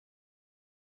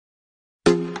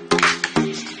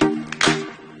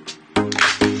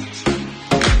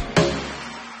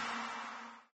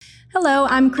Hello,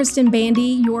 I'm Kristen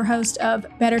Bandy, your host of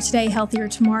Better Today, Healthier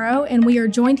Tomorrow, and we are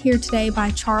joined here today by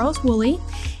Charles Wooley.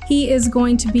 He is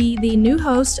going to be the new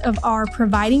host of our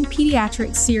Providing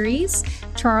Pediatrics series.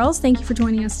 Charles, thank you for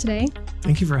joining us today.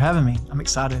 Thank you for having me. I'm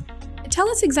excited. Tell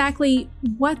us exactly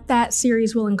what that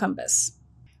series will encompass.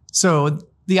 So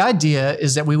the idea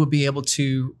is that we would be able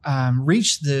to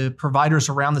reach the providers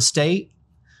around the state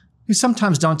who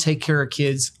sometimes don't take care of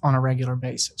kids on a regular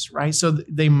basis, right? So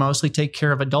they mostly take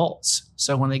care of adults.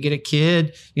 So when they get a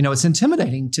kid, it's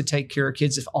intimidating to take care of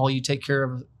kids if all you take care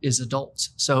of is adults.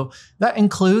 So that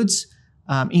includes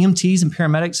EMTs and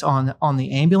paramedics on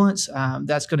the ambulance.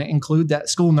 That's going to include that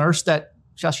school nurse that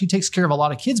she takes care of a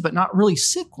lot of kids, but not really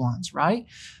sick ones, right?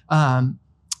 And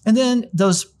then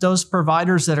those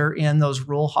providers that are in those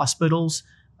rural hospitals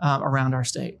around our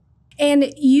state.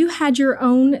 And you had your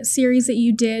own series that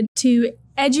you did to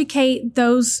educate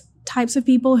those types of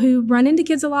people who run into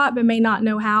kids a lot, but may not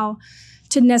know how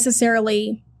to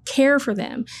necessarily care for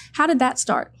them. How did that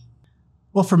start?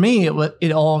 Well, for me,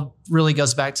 it all really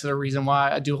goes back to the reason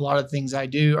why I do a lot of things I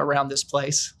do around this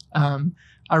place.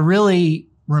 I really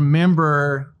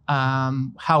remember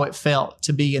how it felt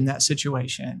to be in that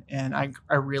situation. And I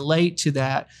relate to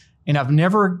that. And I've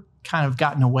never kind of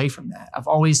gotten away from that. I've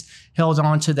always held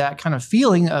on to that kind of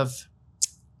feeling of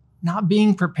not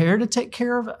being prepared to take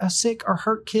care of a sick or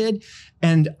hurt kid,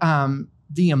 and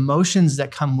the emotions that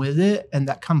come with it and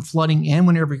that come flooding in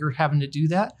whenever you're having to do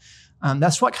that.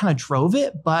 That's what kind of drove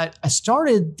it. But I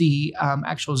started the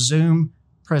actual Zoom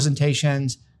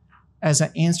presentations as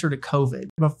an answer to COVID.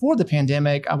 Before the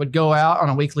pandemic, I would go out on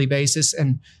a weekly basis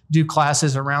and do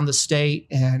classes around the state.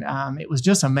 And it was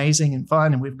just amazing and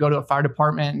fun. And we'd go to a fire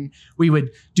department and we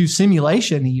would do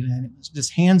simulation even. It was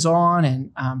just hands-on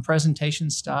and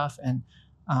presentation stuff. And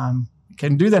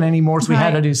couldn't do that anymore, so we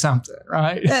had to do something,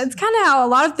 right? That's kind of how a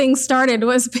lot of things started,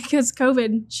 was because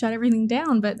COVID shut everything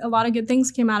down. But a lot of good things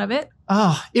came out of it.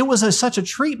 It was such a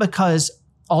treat because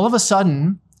all of a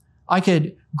sudden, I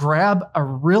could grab a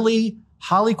really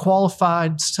highly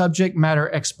qualified subject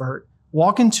matter expert,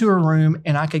 walk into a room,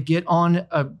 and I could get on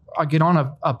a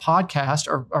podcast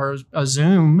or a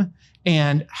Zoom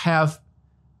and have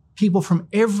people from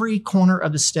every corner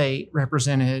of the state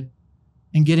represented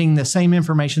and getting the same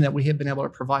information that we had been able to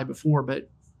provide before, but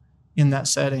in that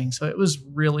setting. So it was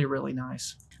really, really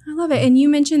nice. I love it. And you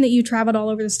mentioned that you traveled all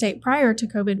over the state prior to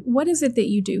COVID. What is it that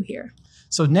you do here?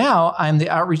 So now I'm the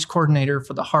outreach coordinator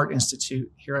for the Heart Institute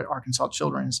here at Arkansas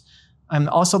Children's. I'm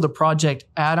also the Project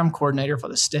Adam coordinator for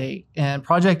the state. And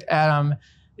Project Adam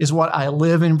is what I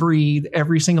live and breathe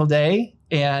every single day.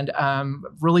 And I'm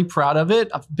really proud of it.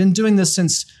 I've been doing this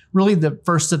since really the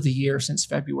first of the year, since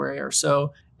February or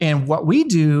so. And what we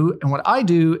do and what I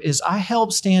do is I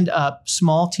help stand up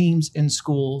small teams in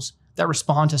schools that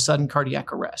respond to sudden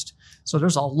cardiac arrest. So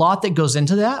there's a lot that goes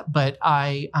into that, but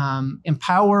I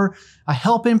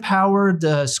help empower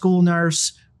the school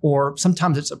nurse, or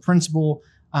sometimes it's a principal,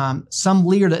 some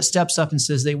leader that steps up and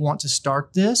says they want to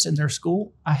start this in their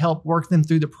school. I help work them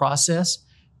through the process.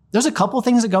 There's a couple of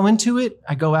things that go into it.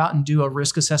 I go out and do a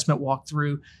risk assessment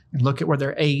walkthrough and look at where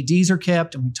their AEDs are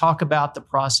kept, and we talk about the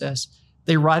process.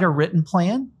 They write a written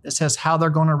plan that says how they're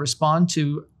going to respond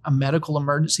to a medical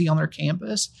emergency on their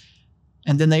campus.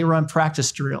 And then they run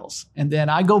practice drills. And then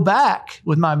I go back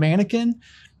with my mannequin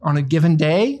on a given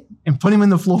day and put him in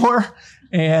the floor,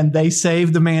 and they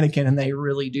save the mannequin, and they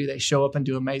really do. They show up and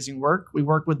do amazing work. We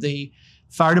work with the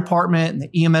fire department and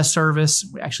the EMS service.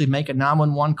 We actually make a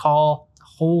 911 call. The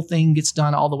whole thing gets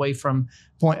done all the way from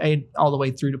point A all the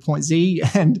way through to point Z.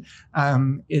 And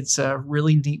it's a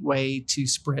really neat way to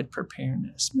spread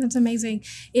preparedness. That's amazing.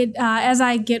 As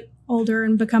I get older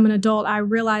and become an adult, I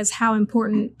realize how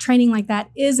important training like that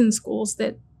is in schools,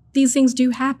 that these things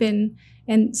do happen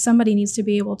and somebody needs to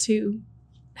be able to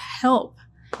help.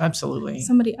 Absolutely.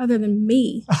 Somebody other than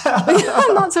me.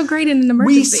 I'm not so great in an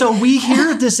emergency. We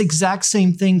hear this exact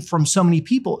same thing from so many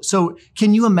people. So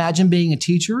can you imagine being a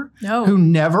teacher who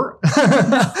never?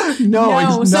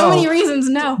 No. So many reasons,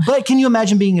 no. But can you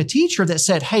imagine being a teacher that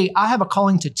said, hey, I have a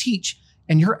calling to teach,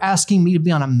 and you're asking me to be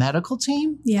on a medical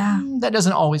team? Yeah. That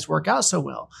doesn't always work out so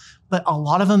well. But a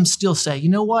lot of them still say, you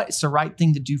know what? It's the right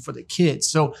thing to do for the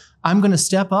kids. So I'm going to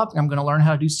step up and I'm going to learn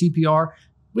how to do CPR.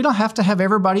 We don't have to have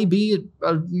everybody be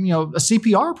a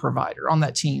CPR provider on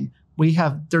that team.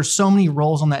 There's so many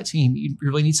roles on that team. You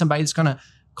really need somebody that's going to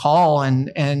call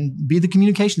and be the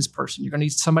communications person. You're going to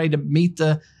need somebody to meet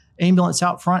the ambulance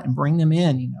out front and bring them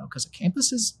in, because the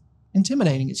campus is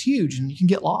intimidating. It's huge and you can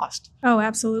get lost. Oh,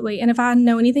 absolutely. And if I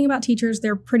know anything about teachers,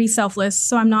 they're pretty selfless.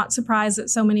 So I'm not surprised that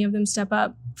so many of them step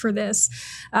up for this.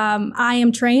 I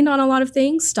am trained on a lot of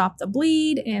things, stop the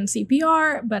bleed and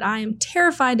CPR, but I am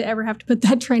terrified to ever have to put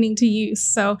that training to use.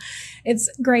 So it's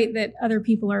great that other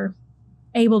people are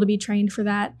able to be trained for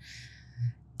that.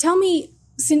 Tell me,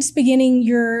 since beginning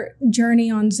your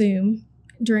journey on Zoom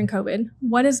during COVID,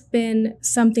 what has been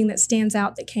something that stands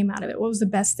out that came out of it? What was the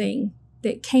best thing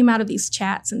that came out of these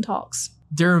chats and talks?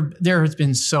 There has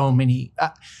been so many.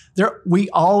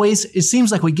 It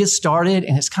seems like we get started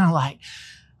and it's kind of like,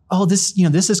 oh, this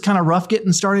is kind of rough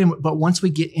getting started. But once we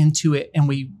get into it and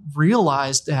we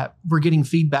realize that we're getting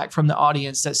feedback from the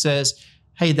audience that says,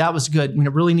 hey, that was good. We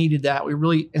really needed that.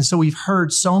 And so we've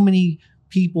heard so many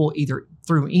people either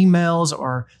through emails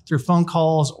or through phone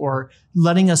calls or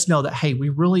letting us know that, hey, we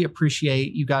really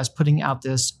appreciate you guys putting out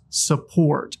this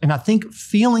support. And I think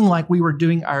feeling like we were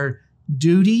doing our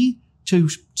duty to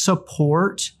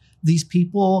support these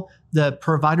people, the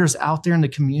providers out there in the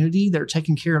community that are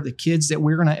taking care of the kids that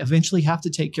we're going to eventually have to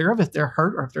take care of if they're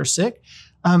hurt or if they're sick.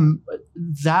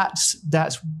 That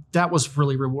was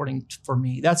really rewarding for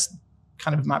me. That's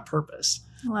kind of my purpose.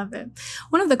 I love it.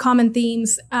 One of the common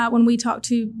themes when we talk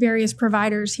to various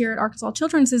providers here at Arkansas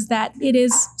Children's is that it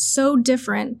is so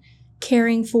different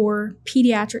caring for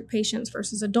pediatric patients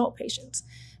versus adult patients.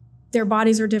 Their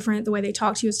bodies are different. The way they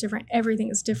talk to you is different. Everything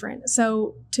is different.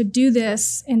 So to do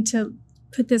this and to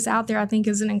put this out there, I think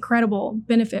is an incredible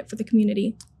benefit for the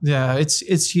community. Yeah, it's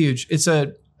huge.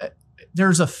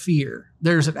 There's a fear.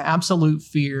 There's an absolute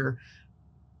fear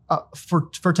for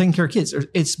taking care of kids.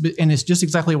 It's just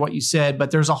exactly what you said,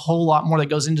 but there's a whole lot more that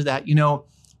goes into that.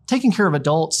 Taking care of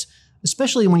adults,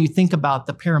 especially when you think about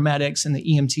the paramedics and the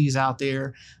EMTs out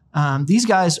there, these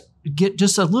guys get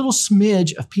just a little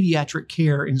smidge of pediatric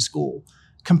care in school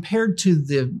compared to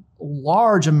the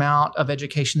large amount of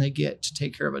education they get to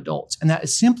take care of adults. And that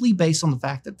is simply based on the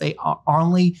fact that they are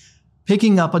only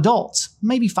picking up adults.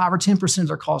 Maybe 5 or 10% of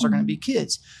their calls are going to be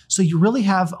kids. So you really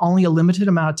have only a limited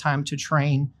amount of time to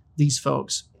train these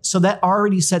folks. So that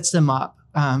already sets them up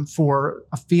for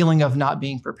a feeling of not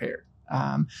being prepared.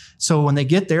 So when they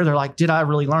get there, they're like, did I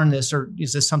really learn this? Or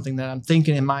is this something that I'm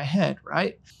thinking in my head,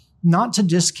 right? Not to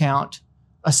discount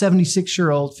a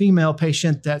 76-year-old female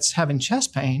patient that's having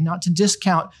chest pain, not to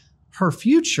discount her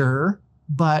future,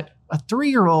 but a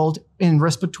 3-year-old in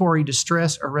respiratory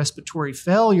distress or respiratory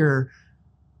failure,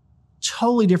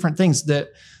 totally different things. The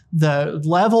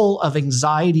level of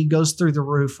anxiety goes through the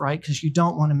roof, right? Because you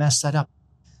don't want to mess that up.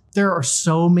 There are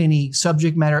so many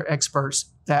subject matter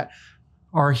experts that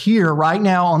are here right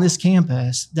now on this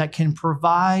campus that can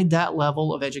provide that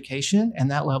level of education and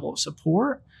that level of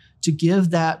support to give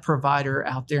that provider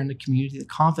out there in the community the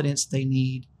confidence they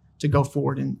need to go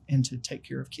forward and to take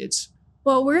care of kids.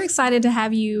 Well, we're excited to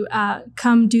have you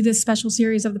come do this special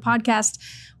series of the podcast.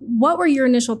 What were your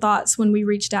initial thoughts when we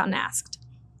reached out and asked?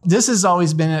 This has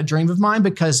always been a dream of mine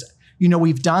because,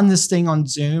 we've done this thing on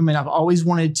Zoom and I've always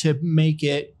wanted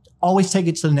to always take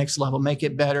it to the next level, make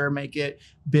it better, make it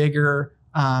bigger,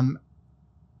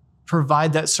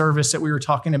 provide that service that we were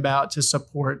talking about to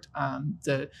support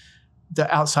the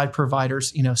outside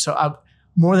providers, So I'm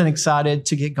more than excited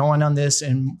to get going on this,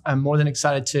 and I'm more than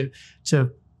excited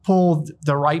to pull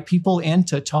the right people in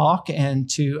to talk and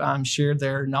to share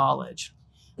their knowledge.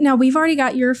 Now, we've already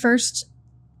got your first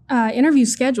interview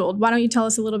scheduled. Why don't you tell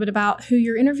us a little bit about who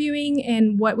you're interviewing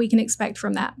and what we can expect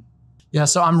from that? Yeah,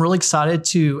 so I'm really excited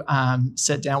to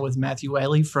sit down with Matthew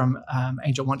Whaley from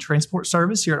Angel One Transport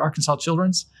Service here at Arkansas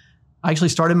Children's. I actually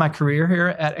started my career here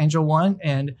at Angel One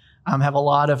and have a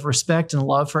lot of respect and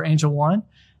love for Angel One.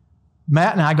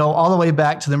 Matt and I go all the way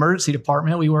back to the emergency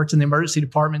department. We worked in the emergency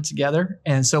department together,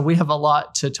 and so we have a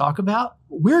lot to talk about.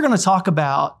 We're going to talk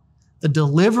about the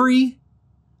delivery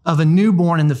of a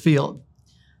newborn in the field.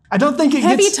 I don't think it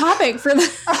heavy topic for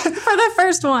the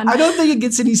first one. I don't think it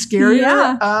gets any scarier.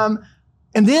 Yeah.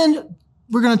 And then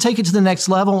we're going to take it to the next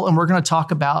level, and we're going to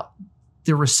talk about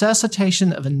the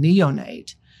resuscitation of a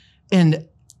neonate. And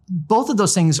both of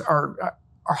those things are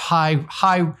high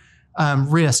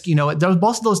risk.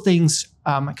 Both of those things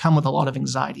come with a lot of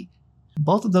anxiety.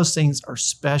 Both of those things are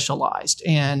specialized,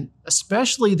 and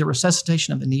especially the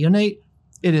resuscitation of a neonate,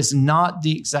 it is not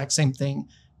the exact same thing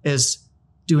as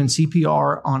doing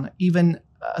CPR on even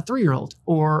a 3-year-old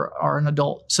or an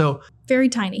adult. So very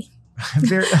tiny.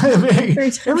 very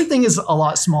tiny. Everything is a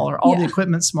lot smaller. All the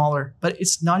equipment's smaller, but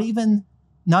it's not even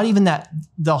that.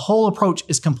 The whole approach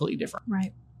is completely different.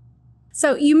 Right.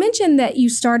 So you mentioned that you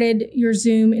started your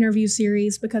Zoom interview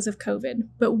series because of COVID,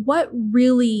 but what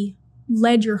really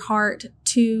led your heart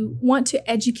to want to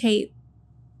educate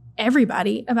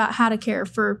everybody about how to care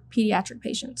for pediatric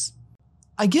patients?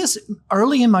 I guess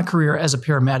early in my career as a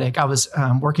paramedic, I was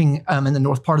working in the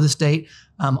north part of the state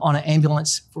on an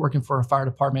ambulance, working for a fire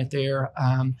department there.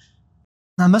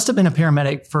 I must have been a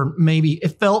paramedic for maybe,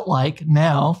 it felt like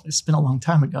now, it's been a long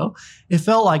time ago, it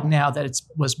felt like now that it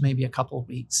was maybe a couple of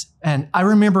weeks. And I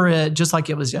remember it just like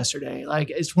it was yesterday.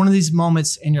 Like it's one of these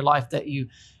moments in your life that you,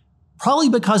 probably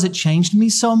because it changed me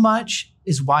so much,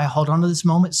 is why I hold on to this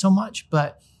moment so much.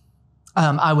 But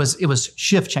it was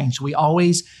shift change. We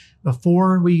always,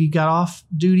 before we got off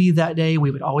duty that day, we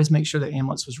would always make sure the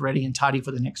ambulance was ready and tidy for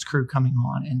the next crew coming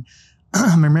on. And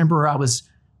I remember I was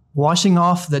washing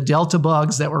off the Delta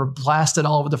bugs that were blasted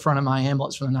all over the front of my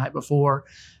ambulance from the night before.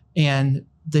 And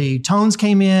the tones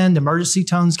came in, the emergency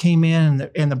tones came in,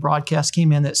 and the broadcast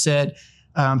came in that said,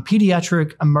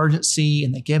 pediatric emergency,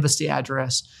 and they gave us the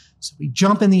address. So we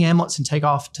jump in the ambulance and take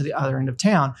off to the other end of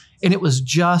town. And it was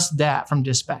just that from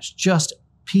dispatch, just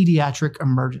pediatric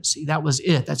emergency. That was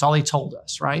it. That's all he told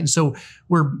us, right? And so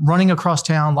we're running across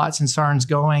town, lights and sirens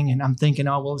going, and I'm thinking,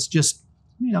 oh, well, it's just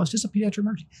a pediatric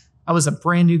emergency. I was a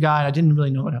brand new guy. I didn't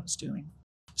really know what I was doing.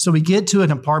 So we get to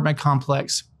an apartment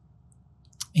complex,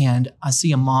 and I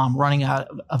see a mom running out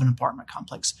of an apartment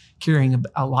complex carrying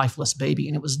a lifeless baby.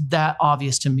 And it was that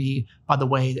obvious to me by the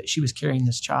way that she was carrying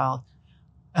this child.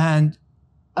 And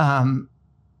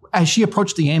as she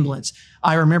approached the ambulance,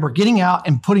 I remember getting out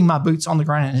and putting my boots on the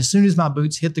ground. And as soon as my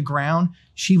boots hit the ground,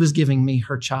 she was giving me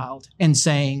her child and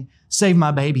saying, "Save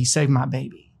my baby, save my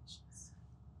baby."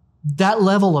 That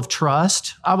level of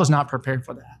trust, I was not prepared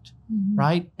for that,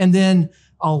 right? And then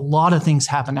a lot of things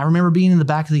happened. I remember being in the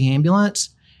back of the ambulance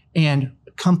and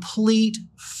complete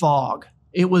fog.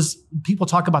 It was, people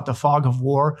talk about the fog of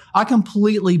war. I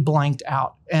completely blanked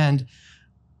out. And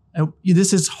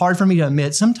this is hard for me to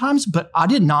admit sometimes, but I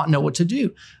did not know what to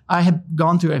do. I had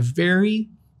gone through a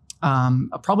very,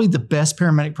 probably the best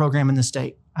paramedic program in the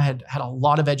state. I had had a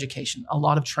lot of education, a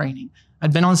lot of training.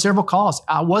 I'd been on several calls.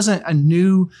 I wasn't a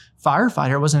new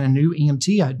firefighter. I wasn't a new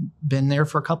EMT. I'd been there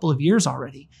for a couple of years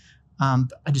already. I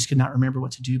just could not remember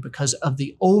what to do because of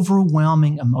the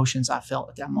overwhelming emotions I felt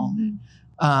at that moment,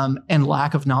 and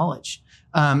lack of knowledge.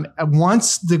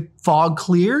 Once the fog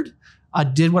cleared, I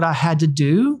did what I had to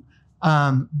do,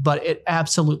 but it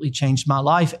absolutely changed my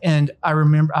life. And I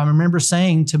remember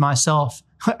saying to myself,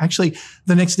 actually,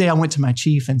 the next day I went to my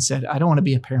chief and said, "I don't want to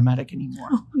be a paramedic anymore."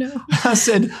 Oh, no. I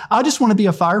said, "I just want to be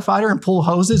a firefighter and pull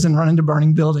hoses and run into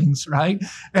burning buildings," right?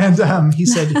 And he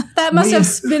said, "That must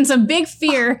have been some big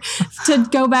fear to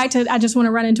go back to, I just want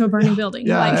to run into a burning building."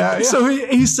 Yeah. So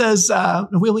he says,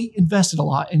 "Willie invested a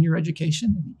lot in your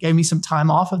education." He gave me some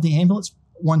time off of the ambulance,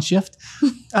 one shift.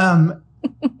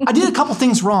 I did a couple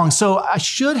things wrong. So I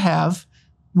should have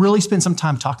really spent some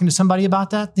time talking to somebody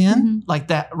about that then, like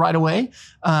that right away,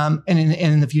 and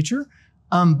in the future.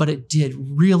 But it did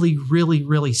really, really,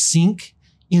 really sink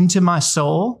into my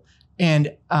soul.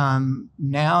 And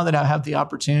now that I have the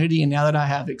opportunity and now that I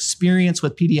have experience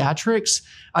with pediatrics,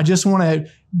 I just want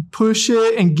to push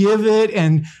it and give it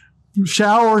and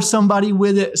shower somebody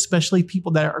with it, especially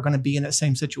people that are going to be in that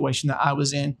same situation that I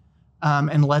was in,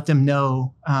 and let them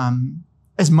know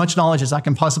as much knowledge as I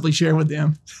can possibly share with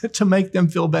them to make them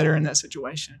feel better in that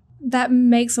situation. That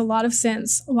makes a lot of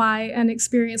sense why an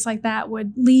experience like that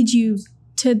would lead you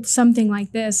to something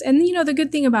like this. And, the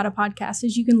good thing about a podcast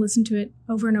is you can listen to it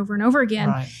over and over and over again,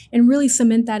 right, and really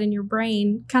cement that in your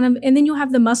brain and then you'll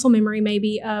have the muscle memory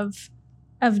maybe of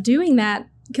doing that.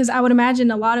 Because I would imagine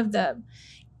a lot of the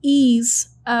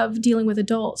ease of dealing with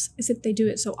adults is if they do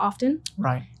it so often.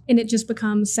 Right. And it just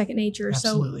becomes second nature.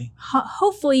 Absolutely. So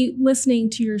hopefully listening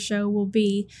to your show will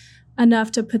be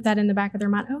enough to put that in the back of their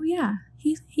mind. Oh yeah,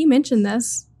 he mentioned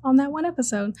this on that one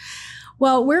episode.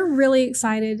 Well, we're really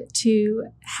excited to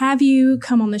have you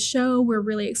come on the show. We're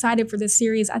really excited for this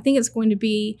series. I think it's going to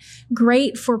be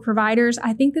great for providers.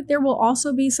 I think that there will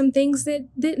also be some things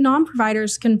that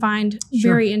non-providers can find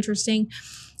very interesting.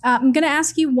 I'm going to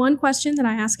ask you one question that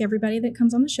I ask everybody that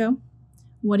comes on the show.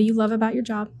 What do you love about your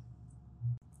job?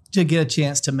 To get a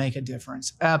chance to make a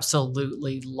difference.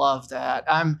 Absolutely love that.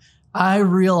 I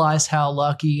realize how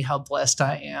lucky, how blessed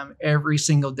I am every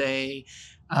single day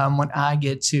when I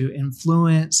get to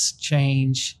influence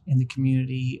change in the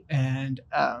community. And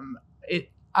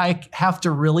I have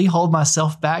to really hold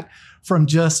myself back from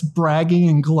just bragging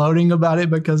and gloating about it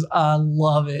because I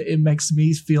love it. It makes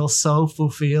me feel so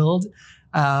fulfilled.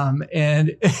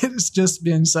 And it's just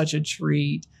been such a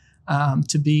treat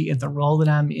to be in the role that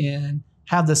I'm in,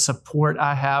 have the support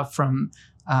I have from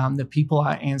the people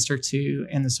I answer to,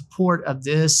 and the support of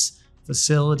this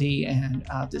facility and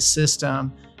this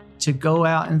system to go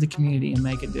out in the community and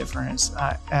make a difference.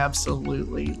 I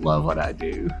absolutely love what I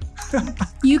do.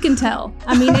 You can tell.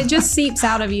 I mean, it just seeps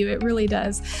out of you. It really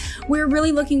does. We're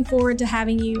really looking forward to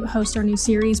having you host our new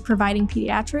series, Providing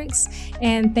Pediatrics.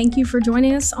 And thank you for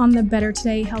joining us on the Better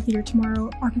Today, Healthier Tomorrow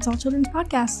Arkansas Children's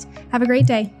Podcast. Have a great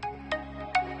day.